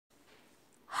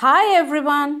Hi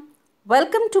everyone,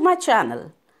 welcome to my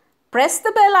channel. Press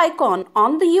the bell icon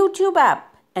on the YouTube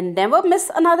app and never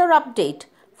miss another update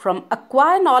from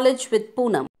Acquire Knowledge with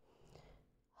Poonam.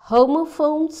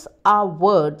 Homophones are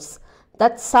words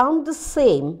that sound the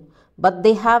same but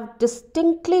they have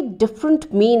distinctly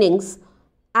different meanings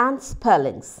and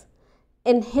spellings.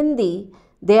 In Hindi,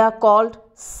 they are called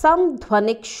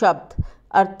समध्वनिक शब्द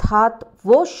अर्थात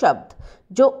वो शब्द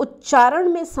जो उच्चारण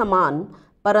में समान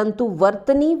परंतु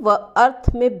वर्तनी व अर्थ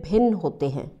में भिन्न होते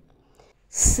हैं.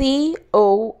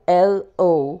 COLONEL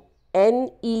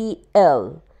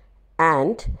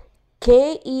and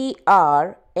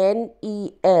KERNEL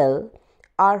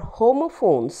are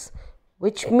homophones,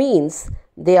 which means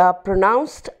they are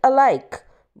pronounced alike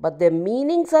but their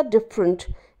meanings are different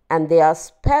and they are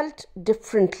spelt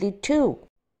differently too.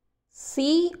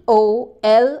 COLONEL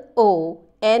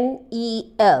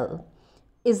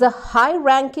is a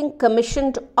high-ranking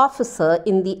commissioned officer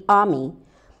in the army,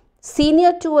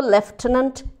 senior to a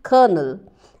lieutenant colonel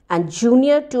and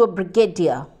junior to a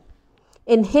brigadier.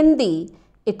 In Hindi,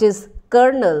 it is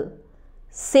KERNEL,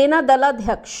 सेना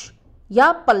दलाध्यक्ष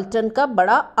या पलटन का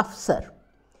बड़ा अफसर.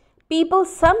 People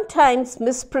sometimes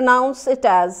mispronounce it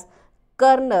as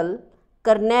colonel,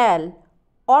 colonel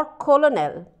or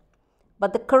colonel,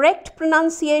 but the correct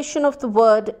pronunciation of the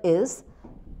word is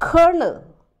colonel.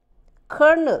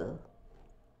 Colonel.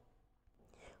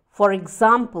 For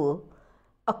example,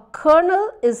 a colonel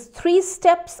is 3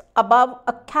 steps above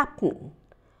a captain,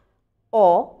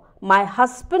 or my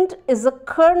husband is a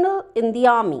colonel in the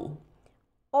army,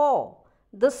 or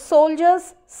the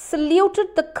soldiers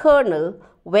saluted the colonel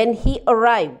when he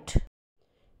arrived.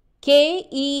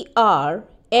 KERNEL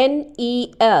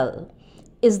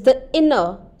is the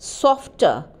inner,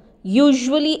 softer,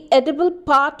 usually edible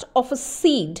part of a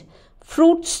seed,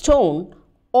 fruit stone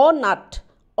or nut,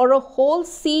 or a whole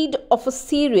seed of a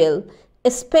cereal,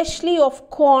 especially of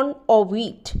corn or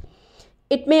wheat.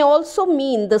 It may also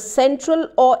mean the central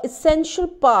or essential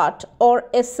part or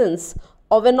essence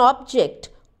of an object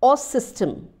or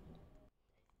system.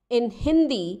 In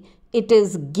Hindi, it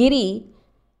is गिरी,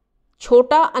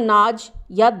 छोटा अनाज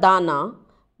या दाना,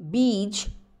 बीज,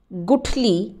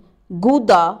 गुठली,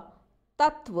 गूदा,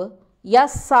 तत्व या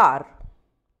सार.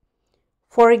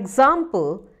 For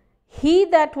example, he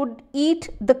that would eat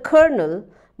the kernel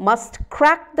must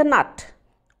crack the nut,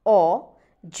 or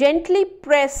gently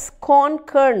press corn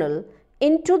kernel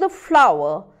into the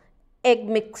flour egg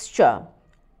mixture,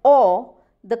 or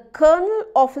the kernel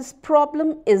of his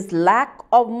problem is lack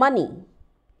of money.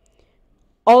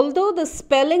 Although the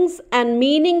spellings and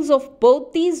meanings of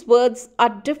both these words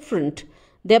are different,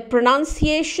 their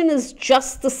pronunciation is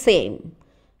just the same.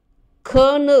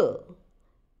 Kernel.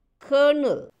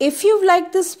 Colonel. If you've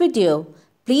liked this video,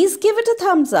 please give it a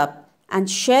thumbs up and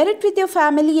share it with your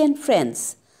family and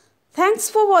friends. Thanks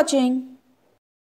for watching.